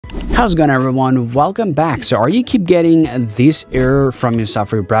How's it going, everyone? Welcome back. So are you keep getting this error from your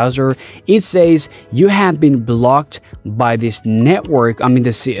Safari browser? It says you have been blocked by this network,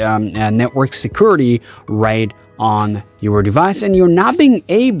 this network security right on your device, and you're not being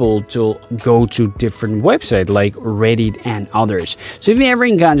able to go to different websites like Reddit and others. So if you ever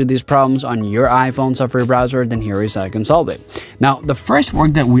encounter these problems on your iPhone Safari browser, then here is how you can solve it. Now, the first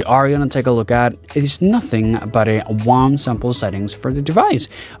work that we are going to take a look at is nothing but one simple settings for the device.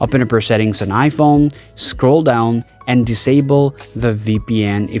 Open up your settings on iPhone, scroll down, and disable the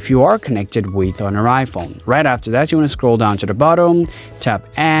VPN if you are connected with on your iPhone. Right after that, you want to scroll down to the bottom, tap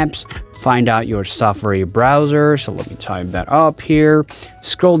Apps, find out your Safari browser. So let me type that up here.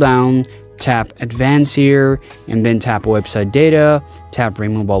 Scroll down, tap Advanced here, and then tap Website Data, tap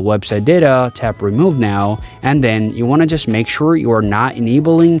Remove all website data, tap Remove now, and then you want to just make sure you are not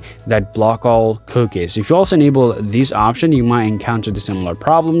enabling that block all cookies. If you also enable this option, you might encounter the similar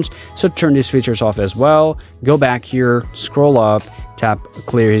problems, so turn these features off as well. Go back here, scroll up, tap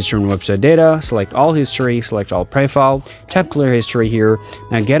Clear History and Website Data, select All History, select All Profile, tap Clear History here.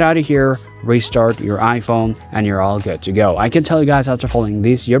 Now get out of here, restart your iPhone, and you're all good to go. I can tell you guys, after following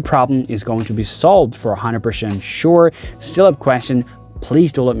this, your problem is going to be solved for 100% sure. Still have a question?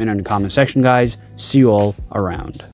 Please do let me know in the comment section, guys. See you all around.